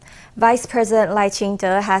Vice President Lai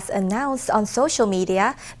Ching-te has announced on social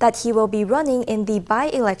media that he will be running in the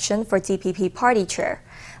by-election for DPP party chair.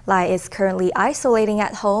 Lai is currently isolating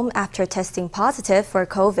at home after testing positive for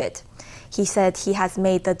COVID. He said he has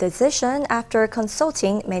made the decision after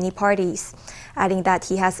consulting many parties, adding that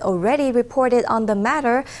he has already reported on the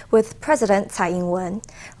matter with President Tsai Ing-wen.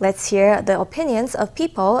 Let's hear the opinions of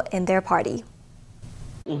people in their party.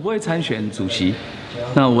 我不会参选主席，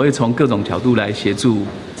那我会从各种角度来协助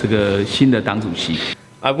这个新的党主席。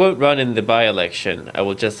 I won't run in the by-election. I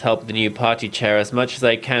will just help the new party chair as much as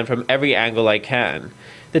I can from every angle I can.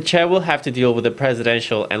 The chair will have to deal with the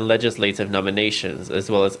presidential and legislative nominations,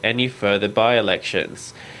 as well as any further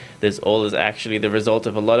by-elections. This all is actually the result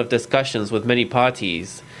of a lot of discussions with many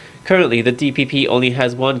parties. Currently, the DPP only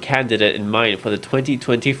has one candidate in mind for the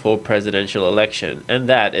 2024 presidential election, and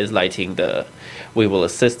that is Lai Ching-te. We will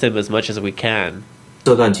assist him as much as we can.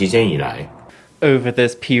 这段期间以来 Over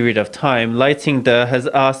this period of time, Lai Ching-te has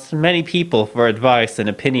asked many people for advice and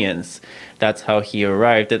opinions. That's how he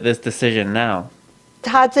arrived at this decision now.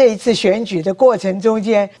 他这一次选举的过程中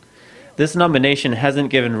间 This nomination hasn't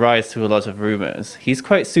given rise to a lot of rumors. He's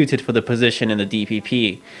quite suited for the position in the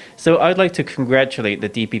DPP, so I'd like to congratulate the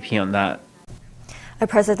DPP on that. A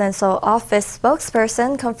presidential office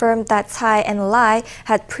spokesperson confirmed that Tsai and Lai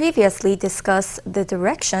had previously discussed the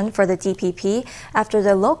direction for the DPP after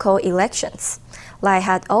the local elections. Lai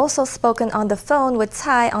had also spoken on the phone with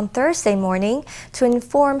Tsai on Thursday morning to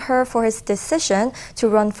inform her for his decision to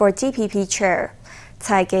run for DPP chair.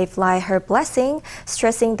 Tsai gave Lai her blessing,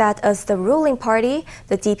 stressing that as the ruling party,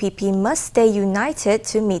 the DPP must stay united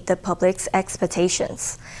to meet the public's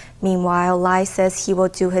expectations. Meanwhile, Lai says he will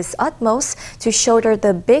do his utmost to shoulder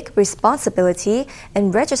the big responsibility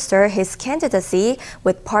and register his candidacy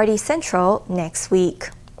with Party Central next week.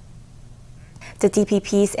 The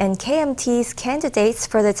DPP's and KMT's candidates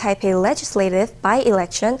for the Taipei legislative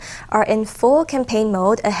by-election are in full campaign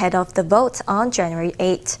mode ahead of the vote on January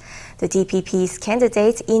 8. The DPP's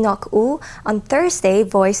candidate Enoch Wu on Thursday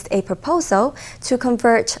voiced a proposal to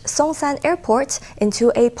convert Songshan Airport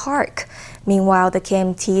into a park. Meanwhile, the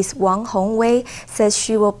KMT's Wang Hongwei says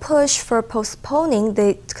she will push for postponing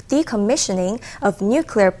the decommissioning of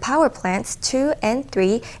nuclear power plants 2 and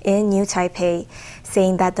 3 in New Taipei,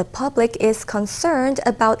 saying that the public is concerned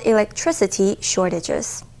about electricity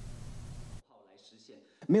shortages.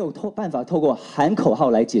 没有办法透过喊口号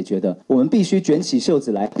来解决的，我们必须卷起袖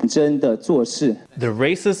子来认真的做事。 The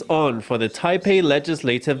race is on for the Taipei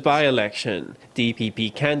legislative by-election.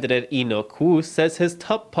 DPP candidate Enoch Wu says his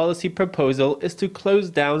top policy proposal is to close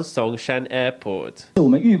down Songshan Airport. 我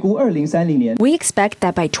们预估2030年 We expect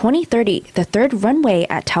that by 2030, the third runway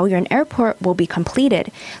at Taoyuan Airport will be completed.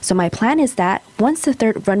 So my plan is that once the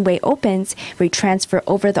third runway opens, we transfer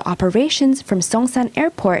over the operations from Songshan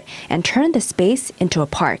Airport and turn the space into a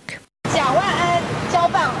park. 蒋万安交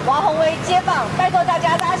棒，王宏威接棒，拜托大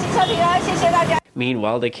家行车平安，谢谢大家。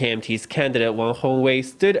 Meanwhile, the KMT's candidate Wang Hongwei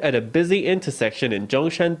stood at a busy intersection in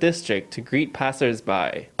Zhongshan District to greet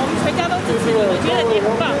passers-by.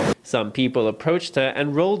 Some people approached her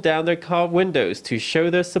and rolled down their car windows to show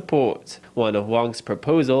their support. One of Wang's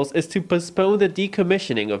proposals is to postpone the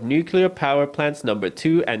decommissioning of nuclear power plants number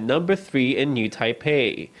 2 and number 3 in New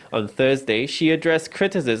Taipei. On Thursday, she addressed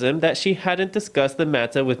criticism that she hadn't discussed the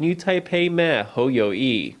matter with New Taipei Mayor Hou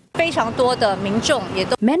You-yi.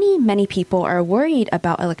 Many people are worried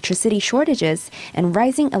about electricity shortages and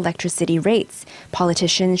rising electricity rates.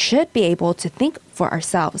 Politicians should be able to think for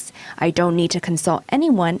ourselves. I don't need to consult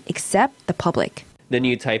anyone except the public. The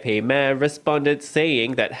New Taipei mayor responded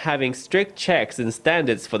saying that having strict checks and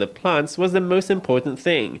standards for the plants was the most important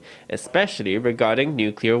thing, especially regarding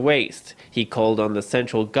nuclear waste. He called on the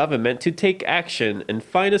central government to take action and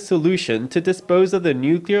find a solution to dispose of the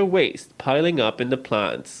nuclear waste piling up in the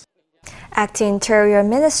plants. Acting Interior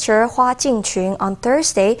Minister Hua Jingqun on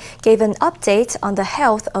Thursday gave an update on the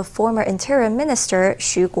health of former Interior Minister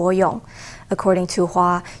Xu Guoyong. According to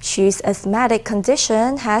Hua, Xu's asthmatic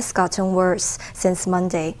condition has gotten worse since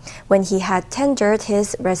Monday, when he had tendered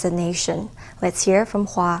his resignation. Let's hear from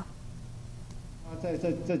Hua.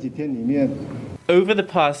 Over the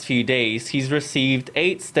past few days, he's received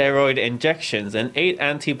 8 steroid injections and 8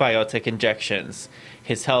 antibiotic injections.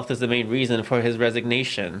 His health is the main reason for his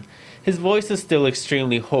resignation. His voice is still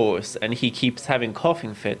extremely hoarse, and he keeps having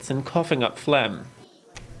coughing fits and coughing up phlegm.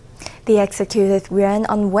 The executive yuan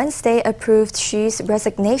on Wednesday approved Xu's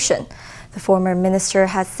resignation. The former minister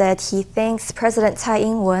has said he thanks President Tsai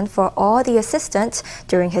Ing-wen for all the assistance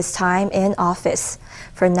during his time in office.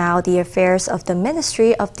 For now, the affairs of the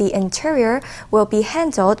Ministry of the Interior will be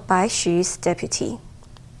handled by Xu's deputy.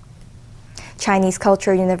 Chinese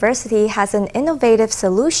Culture University has an innovative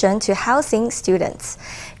solution to housing students.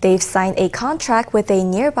 They've signed a contract with a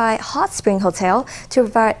nearby hot spring hotel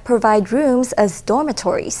to provide rooms as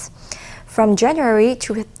dormitories. From January,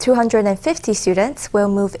 250 students will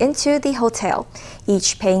move into the hotel,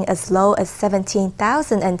 each paying as low as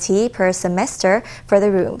 17,000 NT per semester for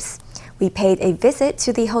the rooms. We paid a visit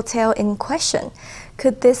to the hotel in question.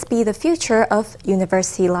 Could this be the future of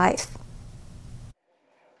university life?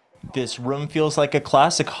 This room feels like a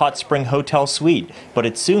classic hot spring hotel suite, but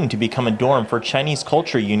it's soon to become a dorm for Chinese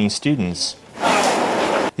Culture Uni students.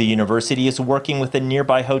 The university is working with a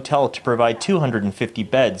nearby hotel to provide 250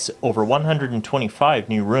 beds, over 125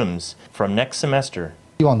 new rooms, from next semester.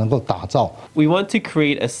 We want to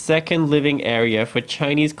create a second living area for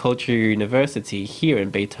Chinese Culture University here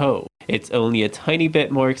in Beitou. It's only a tiny bit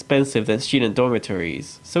more expensive than student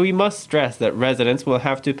dormitories, so we must stress that residents will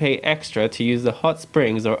have to pay extra to use the hot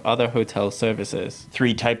springs or other hotel services.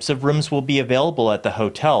 3 types of rooms will be available at the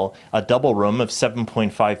hotel: a double room of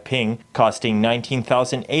 7.5 ping, costing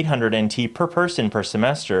 19,800 NT per person per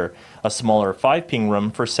semester, a smaller 5 ping room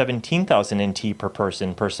for 17,000 NT per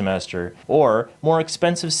person per semester, or more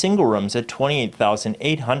expensive single rooms at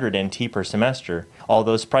 28,800 NT per semester. All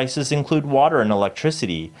those prices include water and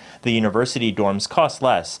electricity. The university dorms cost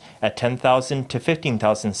less, at 10,000 to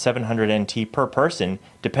 15,700 NT per person,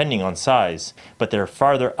 depending on size, but they're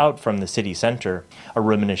farther out from the city center. A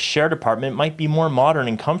room in a shared apartment might be more modern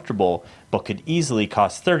and comfortable, but could easily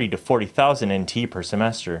cost 30 to 40,000 NT per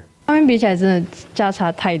semester.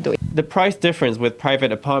 The price difference with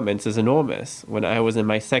private apartments is enormous. When I was in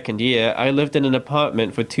my second year, I lived in an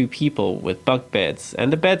apartment for 2 people with bunk beds,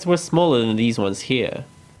 and the beds were smaller than these ones here.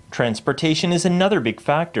 Transportation is another big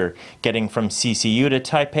factor. Getting from CCU to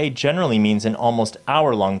Taipei generally means an almost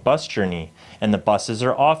hour-long bus journey, and the buses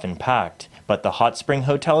are often packed. But the Hot Spring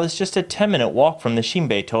Hotel is just a 10-minute walk from the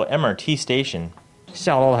Xinbeitou MRT station.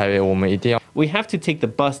 We have to take the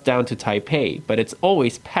bus down to Taipei, but it's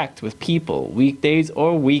always packed with people, weekdays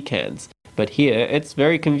or weekends. But here, it's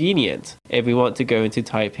very convenient. If we want to go into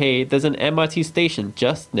Taipei, there's an MRT station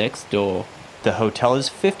just next door. The hotel is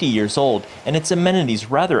 50 years old, and its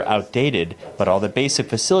amenities rather outdated, but all the basic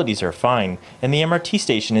facilities are fine, and the MRT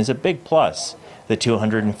station is a big plus. The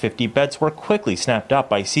 250 beds were quickly snapped up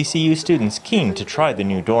by CCU students keen to try the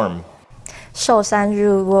new dorm.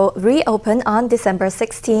 Shoushanru will reopen on December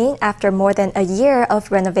 16 after more than a year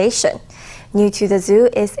of renovation. New to the zoo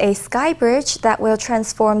is a sky bridge that will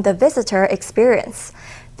transform the visitor experience.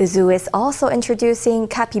 The zoo is also introducing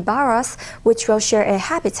capybaras, which will share a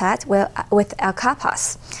habitat with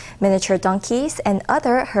alpakas, miniature donkeys, and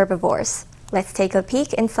other herbivores. Let's take a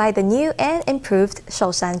peek inside the new and improved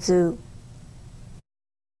Shoushan Zoo.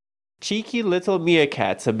 Cheeky little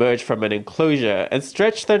meerkats emerge from an enclosure and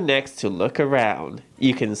stretch their necks to look around.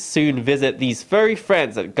 You can soon visit these furry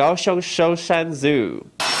friends at Kaohsiung Shoushan Zoo.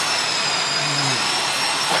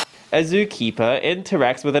 A zookeeper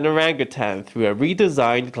interacts with an orangutan through a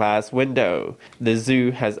redesigned glass window. The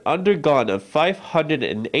zoo has undergone a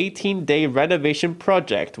 518-day renovation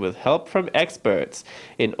project with help from experts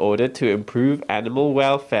in order to improve animal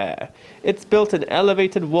welfare. It's built an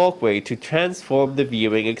elevated walkway to transform the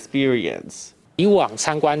viewing experience. In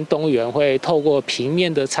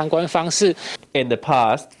the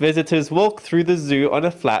past, visitors walked through the zoo on a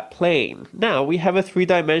flat plane. Now we have a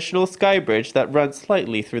 3-dimensional sky bridge that runs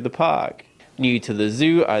slightly through the park. New to the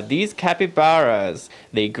zoo are these capybaras.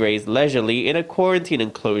 They graze leisurely in a quarantine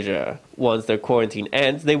enclosure. Once their quarantine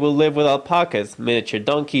ends, they will live with alpacas, miniature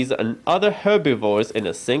donkeys, and other herbivores in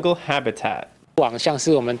a single habitat. With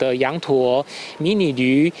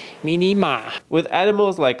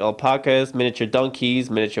animals like alpacas, miniature donkeys,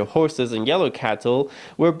 miniature horses, and yellow cattle,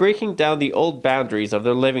 we're breaking down the old boundaries of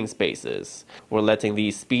their living spaces. We're letting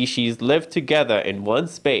these species live together in one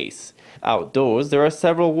space. Outdoors, there are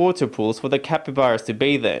several water pools for the capybaras to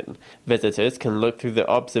bathe in. Visitors can look through the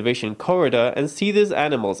observation corridor and see these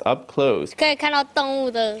animals up close.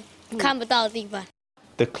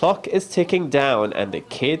 The clock is ticking down and the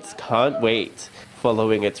kids can't wait.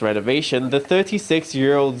 Following its renovation, the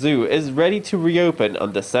 36-year-old zoo is ready to reopen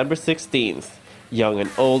on December 16th. Young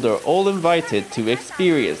and old are all invited to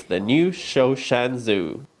experience the new Shoushan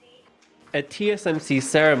Zoo. At TSMC's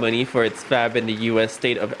ceremony for its fab in the U.S.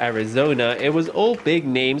 state of Arizona, it was all big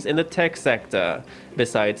names in the tech sector.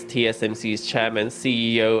 Besides TSMC's chairman,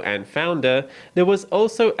 CEO, and founder, there was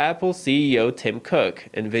also Apple CEO Tim Cook,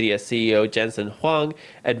 NVIDIA CEO Jensen Huang,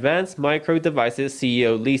 Advanced Micro Devices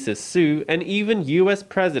CEO Lisa Su, and even U.S.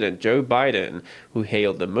 President Joe Biden, who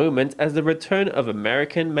hailed the moment as the return of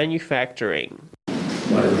American manufacturing.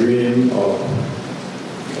 My dream of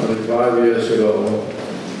 25 years ago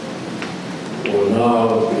will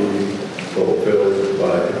now be fulfilled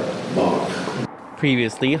by Mark.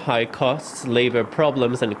 Previously, high costs, labor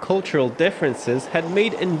problems, and cultural differences had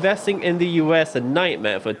made investing in the US a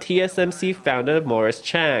nightmare for TSMC founder Morris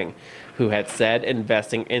Chang, who had said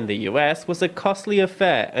investing in the US was a costly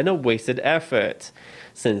affair and a wasted effort.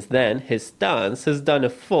 Since then, his stance has done a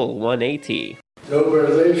full 180.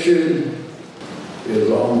 Globalization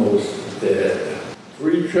is almost dead.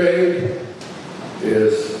 Free trade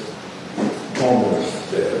is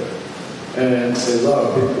almost dead. And a lot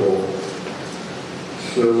of people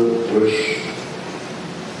still wish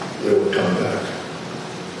they would come back.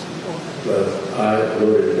 But I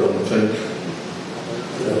really don't think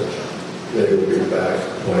that they will be back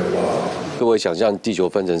quite a while.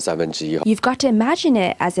 You've got to imagine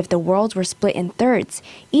it as if the world were split in thirds,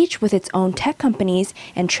 each with its own tech companies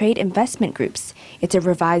and trade investment groups. It's a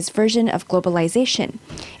revised version of globalization.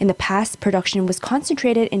 In the past, production was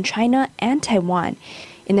concentrated in China and Taiwan.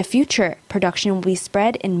 In the future, production will be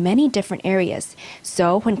spread in many different areas.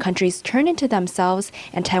 So when countries turn into themselves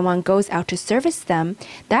and Taiwan goes out to service them,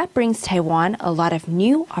 that brings Taiwan a lot of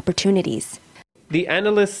new opportunities. The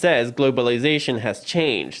analyst says globalization has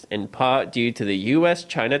changed, in part due to the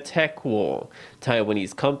US-China tech war.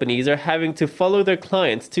 Taiwanese companies are having to follow their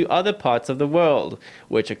clients to other parts of the world,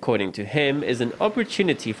 which according to him is an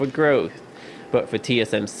opportunity for growth. But for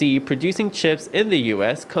TSMC, producing chips in the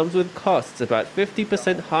US comes with costs about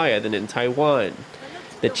 50% higher than in Taiwan.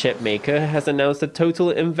 The chip maker has announced a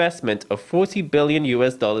total investment of $40 billion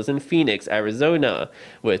in Phoenix, Arizona,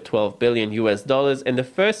 with $12 billion in the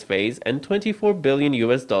first phase and $24 billion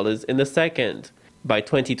in the second. By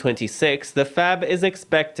 2026, the fab is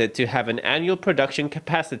expected to have an annual production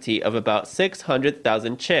capacity of about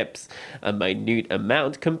 600,000 chips, a minute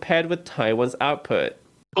amount compared with Taiwan's output.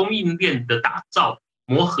 供应链的打造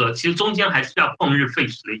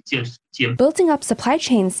Building up supply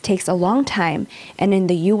chains takes a long time, and in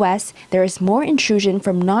the US, there is more intrusion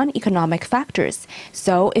from non-economic factors.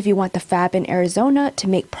 So if you want the fab in Arizona to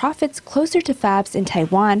make profits closer to fabs in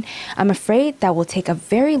Taiwan, I'm afraid that will take a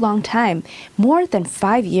very long time, more than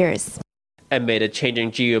 5 years. Amid a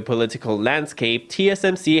changing geopolitical landscape,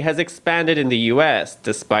 TSMC has expanded in the US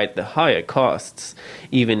despite the higher costs.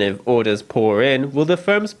 Even if orders pour in, will the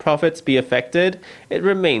firm's profits be affected? It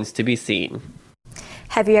remains to be seen.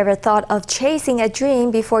 Have you ever thought of chasing a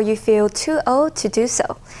dream before you feel too old to do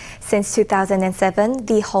so? Since 2007,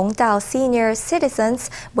 the Hongdao Senior Citizens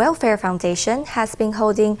Welfare Foundation has been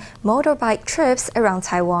holding motorbike trips around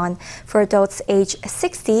Taiwan for adults aged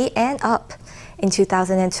 60 and up. In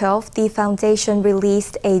 2012, the foundation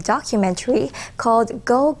released a documentary called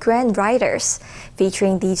Go Grand Riders,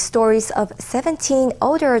 featuring the stories of 17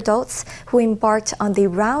 older adults who embarked on the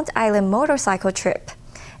Round Island motorcycle trip.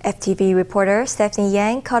 FTV reporter Stephanie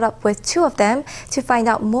Yang caught up with two of them to find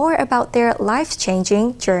out more about their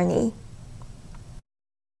life-changing journey.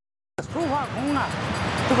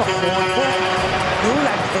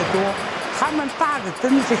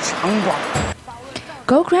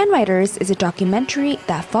 Go Grand Riders is a documentary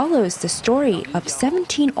that follows the story of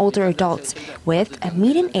 17 older adults with a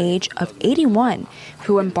median age of 81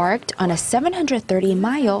 who embarked on a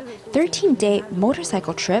 730-mile, 13-day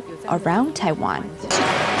motorcycle trip around Taiwan.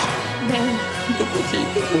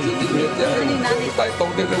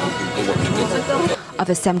 Of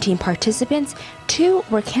the 17 participants, 2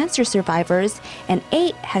 were cancer survivors and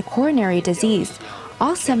 8 had coronary disease.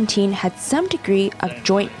 All 17 had some degree of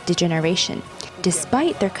joint degeneration.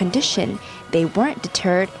 Despite their condition, they weren't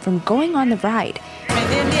deterred from going on the ride.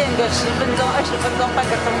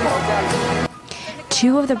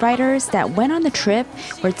 2 of the riders that went on the trip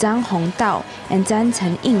were Zhang Hongdao and Zhan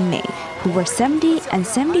Chen Yingmei, who were 70 and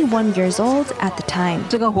 71 years old at the time.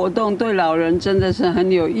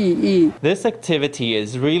 This activity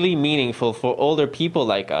is really meaningful for older people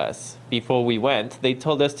like us. Before we went, they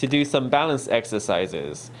told us to do some balance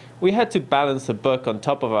exercises. We had to balance a book on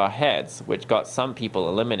top of our heads, which got some people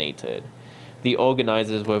eliminated. The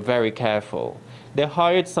organizers were very careful. They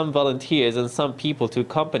hired some volunteers and some people to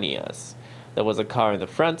accompany us. There was a car in the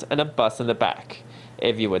front and a bus in the back.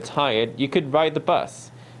 If you were tired, you could ride the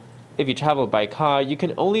bus. If you traveled by car, you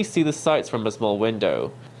can only see the sights from a small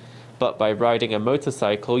window. But by riding a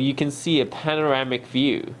motorcycle, you can see a panoramic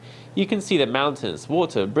view. You can see the mountains,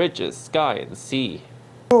 water, bridges, sky, and sea.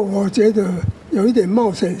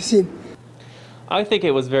 I think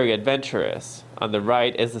it was very adventurous. On the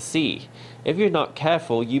right is the sea. If you're not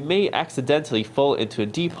careful, you may accidentally fall into a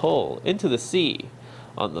deep hole, into the sea.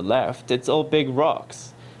 On the left, it's all big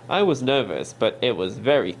rocks. I was nervous, but it was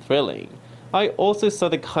very thrilling. I also saw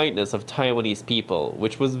the kindness of Taiwanese people,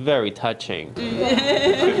 which was very touching.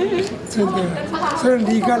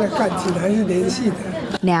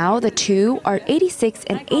 Now the two are 86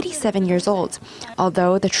 and 87 years old.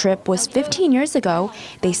 Although the trip was 15 years ago,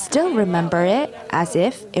 they still remember it as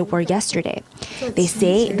if it were yesterday. They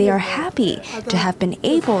say they are happy to have been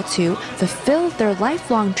able to fulfill their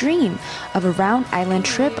lifelong dream of a round island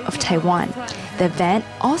trip of Taiwan. The event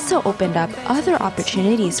also opened up other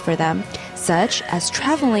opportunities for them, such as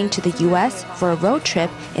traveling to the U.S. for a road trip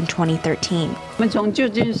in 2013.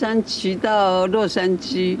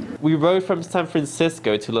 We rode from San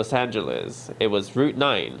Francisco to Los Angeles. It was Route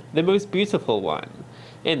 9, the most beautiful one.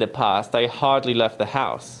 In the past, I hardly left the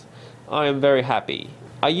house. I am very happy.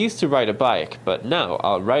 I used to ride a bike, but now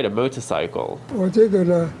I'll ride a motorcycle.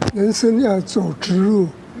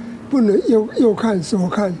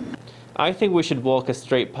 I think we should walk a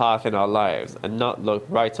straight path in our lives and not look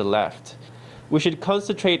right or left. We should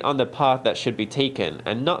concentrate on the path that should be taken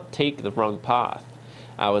and not take the wrong path.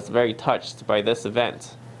 I was very touched by this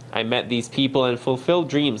event. I met these people and fulfilled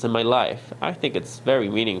dreams in my life. I think it's very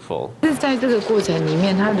meaningful.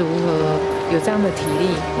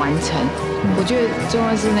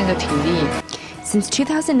 Since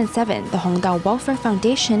 2007, the Hongdao Welfare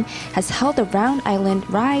Foundation has held a Round Island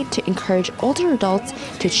ride to encourage older adults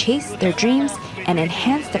to chase their dreams and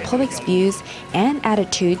enhance the public's views and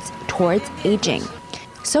attitudes towards aging.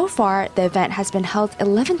 So far, the event has been held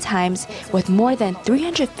 11 times with more than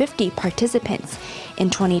 350 participants. In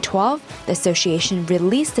 2012, the association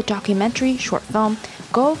released the documentary short film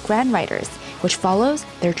Go Grand Riders, which follows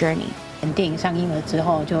their journey.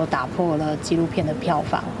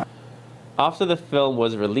 After the film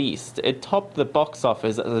was released, it topped the box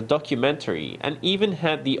office as a documentary and even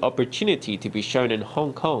had the opportunity to be shown in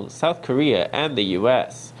Hong Kong, South Korea, and the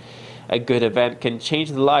US. A good event can change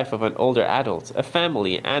the life of an older adult, a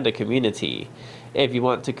family, and a community. If you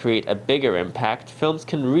want to create a bigger impact, films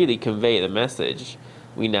can really convey the message.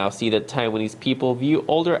 We now see that Taiwanese people view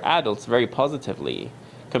older adults very positively.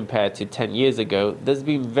 Compared to 10 years ago, there's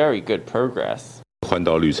been very good progress.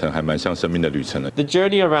 The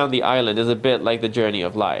journey around the island is a bit like the journey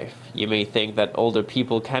of life. You may think that older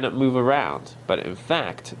people cannot move around, but in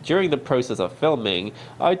fact, during the process of filming,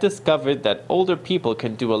 I discovered that older people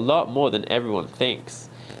can do a lot more than everyone thinks.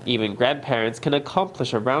 Even grandparents can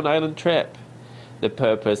accomplish a round island trip. The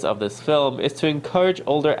purpose of this film is to encourage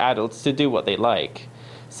older adults to do what they like.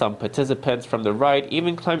 Some participants from the ride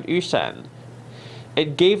even climbed Yushan.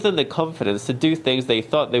 It gave them the confidence to do things they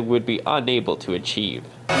thought they would be unable to achieve.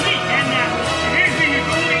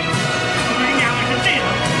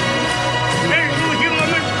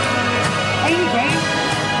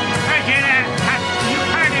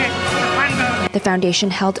 The foundation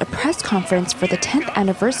held a press conference for the 10th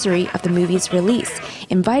anniversary of the movie's release,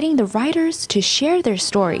 inviting the writers to share their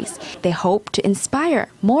stories. They hope to inspire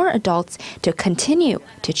more adults to continue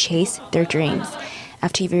to chase their dreams.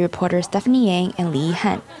 FTV reporter Stephanie Yang and Li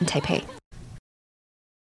Yihan in Taipei.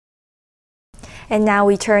 And now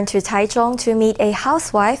we turn to Taichung to meet a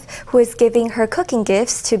housewife who is giving her cooking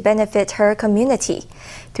gifts to benefit her community.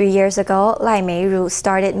 3 years ago, Lai Meiru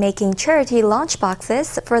started making charity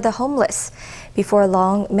lunchboxes for the homeless. Before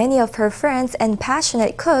long, many of her friends and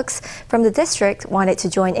passionate cooks from the district wanted to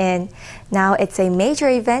join in. Now it's a major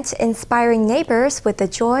event inspiring neighbors with the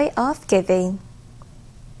joy of giving.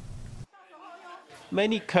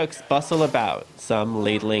 Many cooks bustle about, some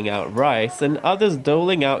ladling out rice and others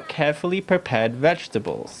doling out carefully prepared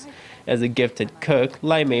vegetables. As a gifted cook,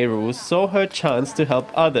 Lai Meiru saw her chance to help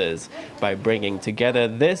others by bringing together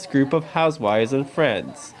this group of housewives and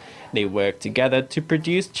friends. They worked together to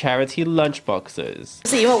produce charity lunchboxes.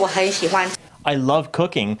 I love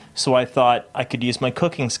cooking, so I thought I could use my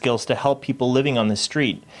cooking skills to help people living on the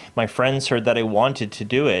street. My friends heard that I wanted to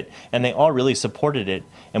do it, and they all really supported it.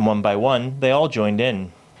 And one by one, they all joined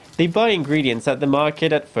in. They buy ingredients at the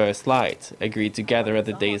market at first light, agree to gather at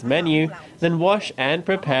the day's menu, then wash and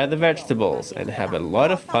prepare the vegetables, and have a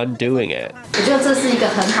lot of fun doing it.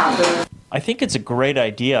 I think it's a great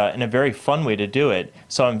idea and a very fun way to do it,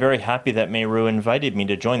 so I'm very happy that Meiru invited me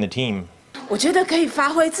to join the team.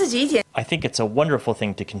 I think it's a wonderful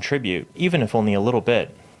thing to contribute, even if only a little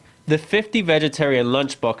bit. The 50 vegetarian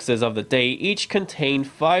lunchboxes of the day each contain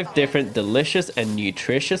 5 different delicious and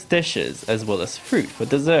nutritious dishes, as well as fruit for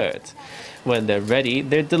dessert. When they're ready,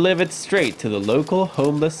 they're delivered straight to the local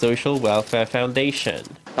Homeless Social Welfare Foundation.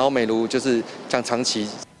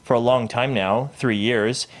 For a long time now, 3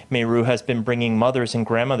 years, Meiru has been bringing mothers and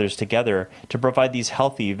grandmothers together to provide these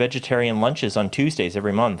healthy vegetarian lunches on Tuesdays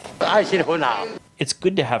every month. It's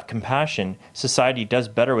good to have compassion. Society does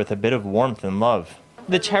better with a bit of warmth and love.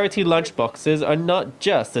 The charity lunch boxes are not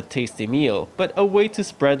just a tasty meal, but a way to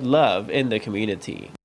spread love in the community.